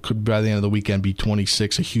by the end of the weekend be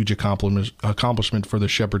 26, a huge accomplishment for the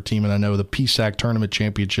Shepherd team. And I know the PSAC Tournament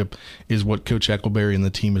Championship is what Coach Eckleberry and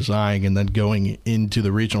the team is eyeing, and then going into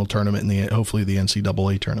the regional tournament and hopefully the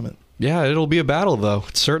NCAA tournament. Yeah, it'll be a battle, though.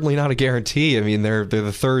 It's certainly not a guarantee. They're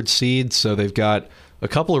the 3rd seed, so they've got a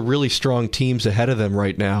couple of really strong teams ahead of them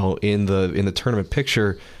right now in the tournament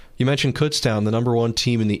picture. You mentioned Kutztown, the number 1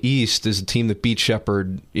 team in the East, is a team that beat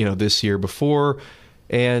Shepherd, this year before,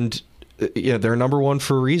 and they're number 1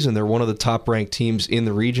 for a reason. They're one of the top-ranked teams in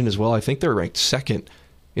the region as well. I think they're ranked 2nd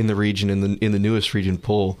in the region in the newest region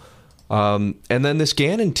poll. And then this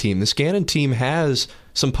Gannon team has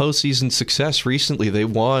some postseason success recently. They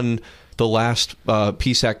won the last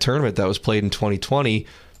PSAC tournament that was played in 2020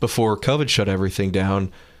 before COVID shut everything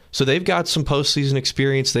down. So they've got some postseason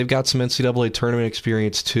experience. They've got some NCAA tournament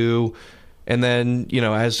experience too. And then,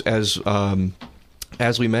 as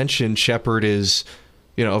we mentioned, Shepherd is,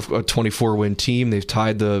 a 24-win team. They've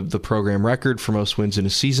tied the program record for most wins in a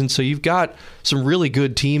season. So you've got some really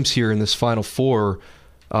good teams here in this Final Four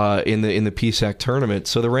in the PSAC tournament.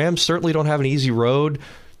 So the Rams certainly don't have an easy road.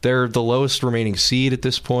 They're the lowest remaining seed at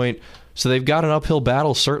this point. So they've got an uphill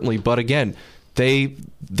battle, certainly. But again,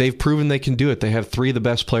 they've proven they can do it. They have 3 of the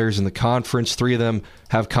best players in the conference. 3 of them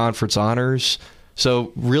have conference honors.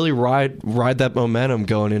 So really ride that momentum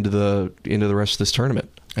going into the rest of this tournament.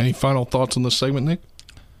 Any final thoughts on this segment, Nick?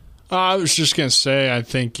 I was just going to say, I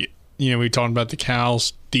think, we talked about the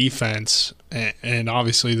Cal's defense, and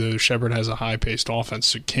obviously the Shepherd has a high-paced offense.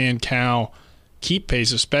 So can Cal keep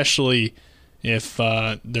pace, especially if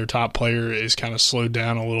their top player is kind of slowed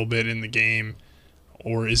down a little bit in the game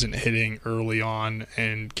or isn't hitting early on,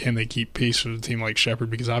 and can they keep pace with a team like Shepherd?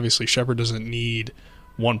 Because obviously Shepherd doesn't need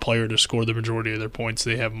one player to score the majority of their points.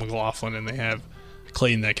 They have McLaughlin and they have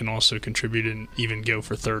Clayton that can also contribute and even go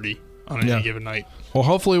for 30 on any given night. Well,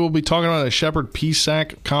 hopefully we'll be talking about a Shepherd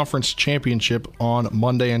PSAC Conference Championship on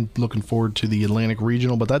Monday, and looking forward to the Atlantic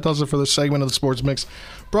Regional. But that does it for this segment of the Sports Mix,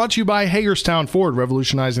 brought to you by Hagerstown Ford,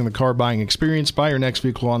 revolutionizing the car buying experience. Buy your next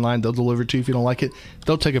vehicle online. They'll deliver it to you. If you don't like it,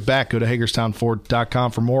 they'll take it back. Go to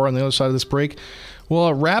HagerstownFord.com for more. On the other side of this break,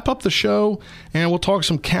 we'll wrap up the show, and we'll talk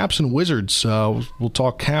some Caps and Wizards. We'll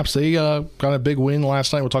talk Caps. They got a big win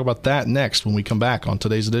last night. We'll talk about that next when we come back on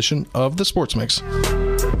today's edition of the Sports Mix.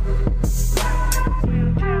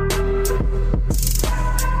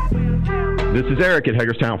 This is Eric at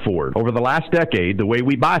Hagerstown Ford. Over the last decade, the way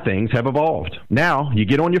we buy things have evolved. Now, you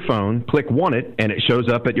get on your phone, click Want It, and it shows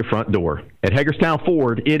up at your front door. At Hagerstown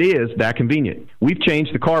Ford, it is that convenient. We've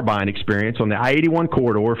changed the car buying experience on the I-81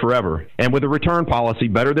 corridor forever. And with a return policy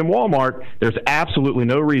better than Walmart, there's absolutely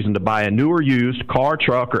no reason to buy a new or used car,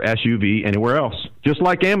 truck, or SUV anywhere else. Just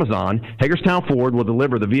like Amazon, Hagerstown Ford will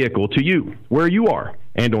deliver the vehicle to you, where you are,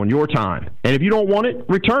 and on your time. And if you don't want it,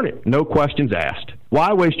 return it. No questions asked.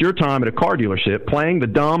 Why waste your time at a car dealership playing the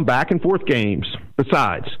dumb back-and-forth games?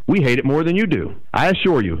 Besides, we hate it more than you do. I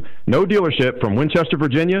assure you, no dealership from Winchester,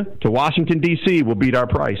 Virginia to Washington, D.C. will beat our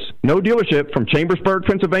price. No dealership from Chambersburg,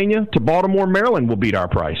 Pennsylvania to Baltimore, Maryland will beat our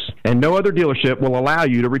price. And no other dealership will allow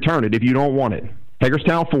you to return it if you don't want it.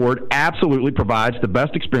 Hagerstown Ford absolutely provides the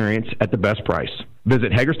best experience at the best price.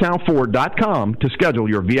 Visit HagerstownFord.com to schedule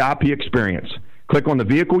your VIP experience. Click on the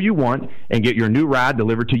vehicle you want and get your new ride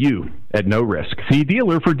delivered to you at no risk. See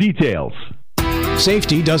dealer for details.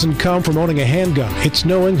 Safety doesn't come from owning a handgun. It's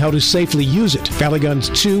knowing how to safely use it. Valley Guns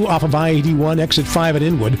 2 off of I-81 Exit 5 at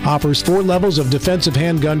Inwood offers 4 levels of defensive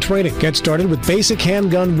handgun training. Get started with Basic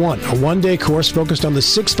Handgun 1, a one-day course focused on the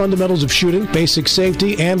 6 fundamentals of shooting, basic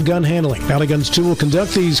safety, and gun handling. Valley Guns 2 will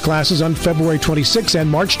conduct these classes on February 26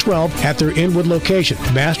 and March 12 at their Inwood location.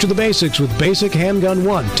 Master the basics with Basic Handgun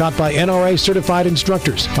 1, taught by NRA-certified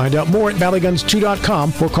instructors. Find out more at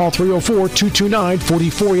valleyguns2.com or call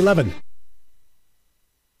 304-229-4411.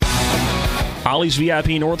 Ollie's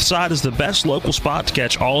VIP Northside is the best local spot to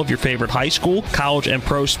catch all of your favorite high school, college, and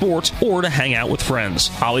pro sports, or to hang out with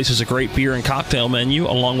friends. Ollie's has a great beer and cocktail menu,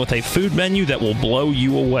 along with a food menu that will blow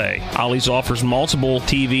you away. Ollie's offers multiple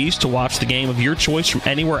TVs to watch the game of your choice from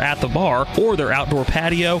anywhere at the bar, or their outdoor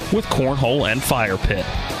patio with cornhole and fire pit.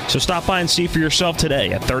 So stop by and see for yourself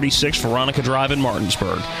today at 36 Veronica Drive in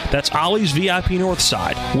Martinsburg. That's Ollie's VIP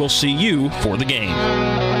Northside. We'll see you for the game.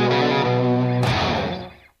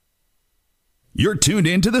 You're tuned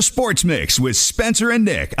in to the Sports Mix with Spencer and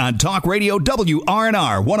Nick on Talk Radio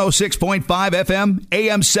WRNR 106.5 FM,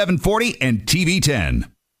 AM 740, and TV 10.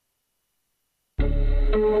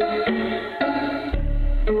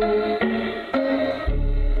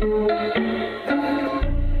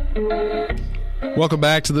 Welcome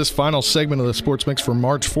back to this final segment of the Sports Mix for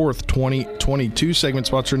March 4th, 2022. Segment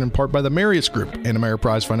sponsored in part by the Marius Group and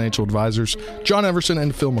Ameriprise Financial Advisors, John Everson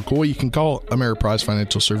and Phil McCoy. You can call Ameriprise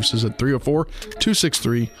Financial Services at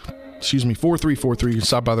 304-263-4343. You can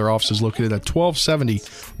stop by their offices located at 1270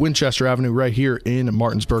 Winchester Avenue right here in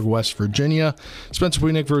Martinsburg, West Virginia.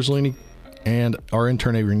 Spencer Nick Verzolini and our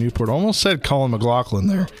intern Avery Newport. Almost said Colin McLaughlin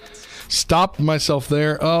there. Stopped myself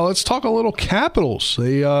there. Let's talk a little Capitals.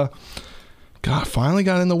 They finally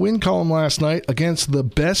got in the win column last night against the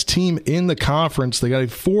best team in the conference. They got a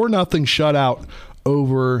 4-0 shutout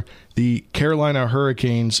over the Carolina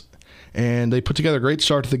Hurricanes, and they put together a great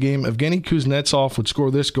start to the game. Evgeny Kuznetsov would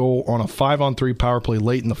score this goal on a 5-on-3 power play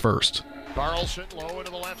late in the first. Carlson low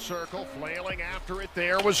into the left circle, flailing after it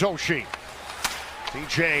there was Oshie.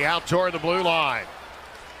 TJ out toward the blue line.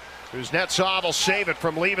 Kuznetsov will save it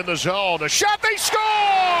from leaving the zone. A shot, they score!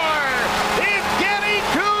 Evgeny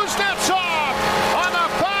Kuznetsov! On the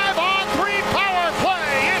 5-on-3 power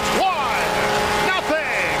play, it's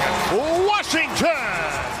 1-0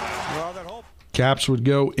 Washington. Caps would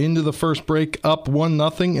go into the first break up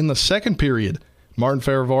 1-0 in the second period. Martin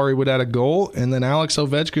Faravari would add a goal, and then Alex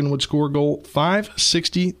Ovechkin would score goal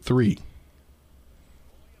 563.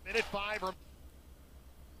 Minute 5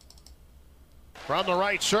 from the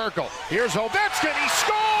right circle. Here's Ovechkin. He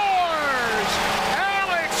scores!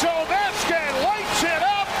 Alex Ovechkin lights it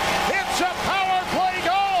up. It's a power play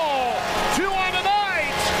goal. 2 on the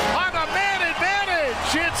night. On the man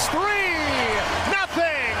advantage. It's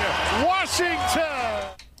 3-0 Washington.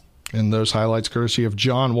 And those highlights courtesy of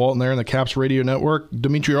John Walton there in the Caps Radio Network.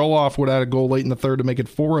 Dmitry Orlov would add a goal late in the third to make it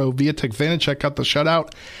 4-0. Vitek Vanacek got the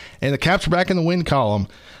shutout. And the Caps are back in the win column.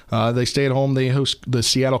 They stay at home. They host the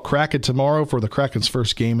Seattle Kraken tomorrow for the Kraken's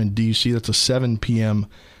first game in DUC. That's a 7 p.m.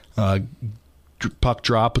 Puck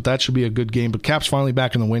drop, but that should be a good game. But Caps finally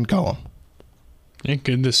back in the win column. Yeah,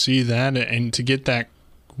 good to see that, and to get that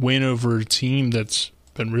win over a team that's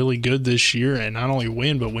been really good this year, and not only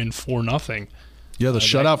win, but win 4-0. Yeah, the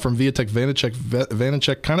shutout from Viatek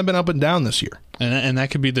Vanacek kind of been up and down this year. And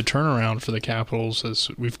that could be the turnaround for the Capitals, as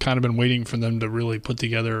we've kind of been waiting for them to really put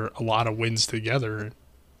together a lot of wins together and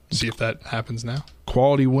see if that happens now.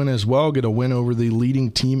 Quality win as well. Get a win over the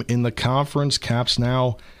leading team in the conference. Caps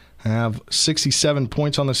now have 67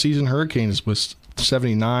 points on the season. Hurricanes with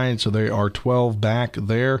 79, so they are 12 back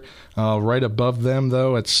there. Right above them,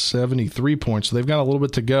 though, at 73 points. So they've got a little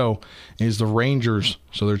bit to go, is the Rangers.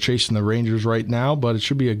 So they're chasing the Rangers right now, but it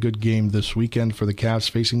should be a good game this weekend for the Caps,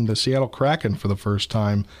 facing the Seattle Kraken for the first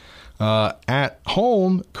time. At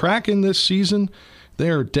home, Kraken this season,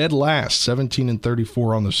 they're dead last,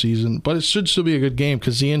 17-34 on the season, but it should still be a good game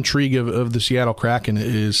because the intrigue of the Seattle Kraken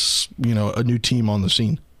is, a new team on the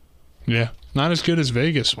scene. Yeah, not as good as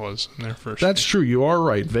Vegas was in their first That's true. You are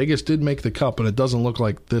right. Vegas did make the cup, and it doesn't look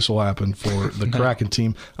like this will happen for the Kraken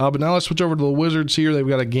team. But now let's switch over to the Wizards here. They've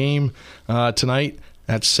got a game tonight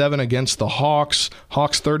at 7 against the Hawks.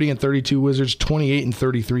 Hawks 30-32, Wizards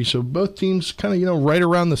 28-33. So both teams kind of, right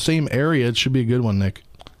around the same area. It should be a good one, Nick.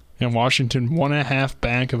 And Washington 1.5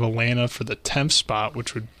 back of Atlanta for the 10th spot,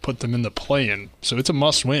 which would put them in the play-in. So it's a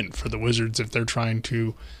must-win for the Wizards if they're trying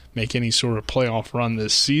to make any sort of playoff run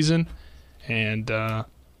this season. And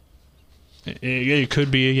it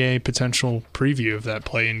could be a potential preview of that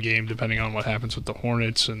play-in game, depending on what happens with the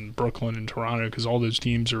Hornets and Brooklyn and Toronto, because all those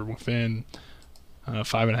teams are within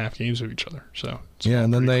 5.5 games of each other. So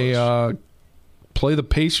and then they play the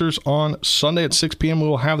Pacers on Sunday at 6 p.m. We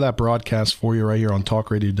will have that broadcast for you right here on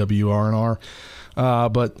Talk Radio WRNR.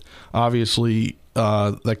 But obviously,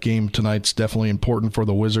 that game tonight's definitely important for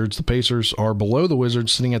the Wizards. The Pacers are below the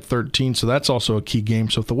Wizards, sitting at 13, so that's also a key game.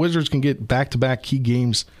 So if the Wizards can get back-to-back key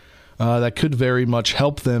games, that could very much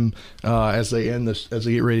help them as they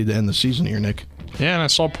get ready to end the season here, Nick. Yeah, and I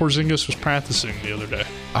saw Porzingis was practicing the other day.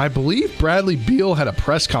 I believe Bradley Beal had a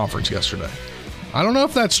press conference yesterday. I don't know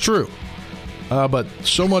if that's true. But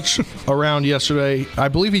so much around yesterday. I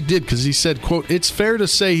believe he did, because he said, quote, "It's fair to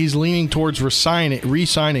say he's leaning towards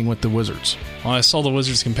re-signing with the Wizards." Well, I saw the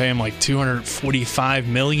Wizards can pay him like $245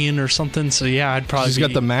 million or something. So yeah, I'd probably he's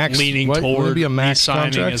got the max, leaning toward be a max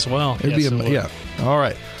re-signing contract as well. It'd be yeah. All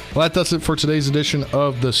right. Well, that does it for today's edition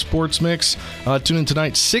of the Sports Mix. Tune in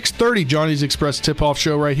tonight, 6:30, Johnny's Express Tip-Off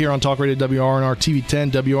Show right here on Talk Radio WRNR TV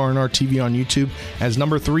 10, WRNR TV on YouTube, as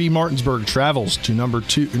number 3 Martinsburg travels to number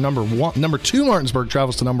 2 Martinsburg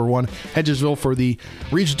travels to number 1 Hedgesville for the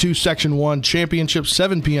Region 2 Section 1 Championship.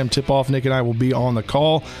 7 p.m. tip-off. Nick and I will be on the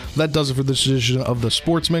call. That does it for this edition of the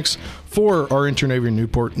Sports Mix. For our Intern Avery in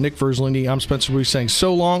Newport, Nick Verzolini, I'm Spencer Louis saying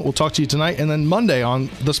so long. We'll talk to you tonight and then Monday on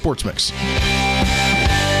the Sports Mix.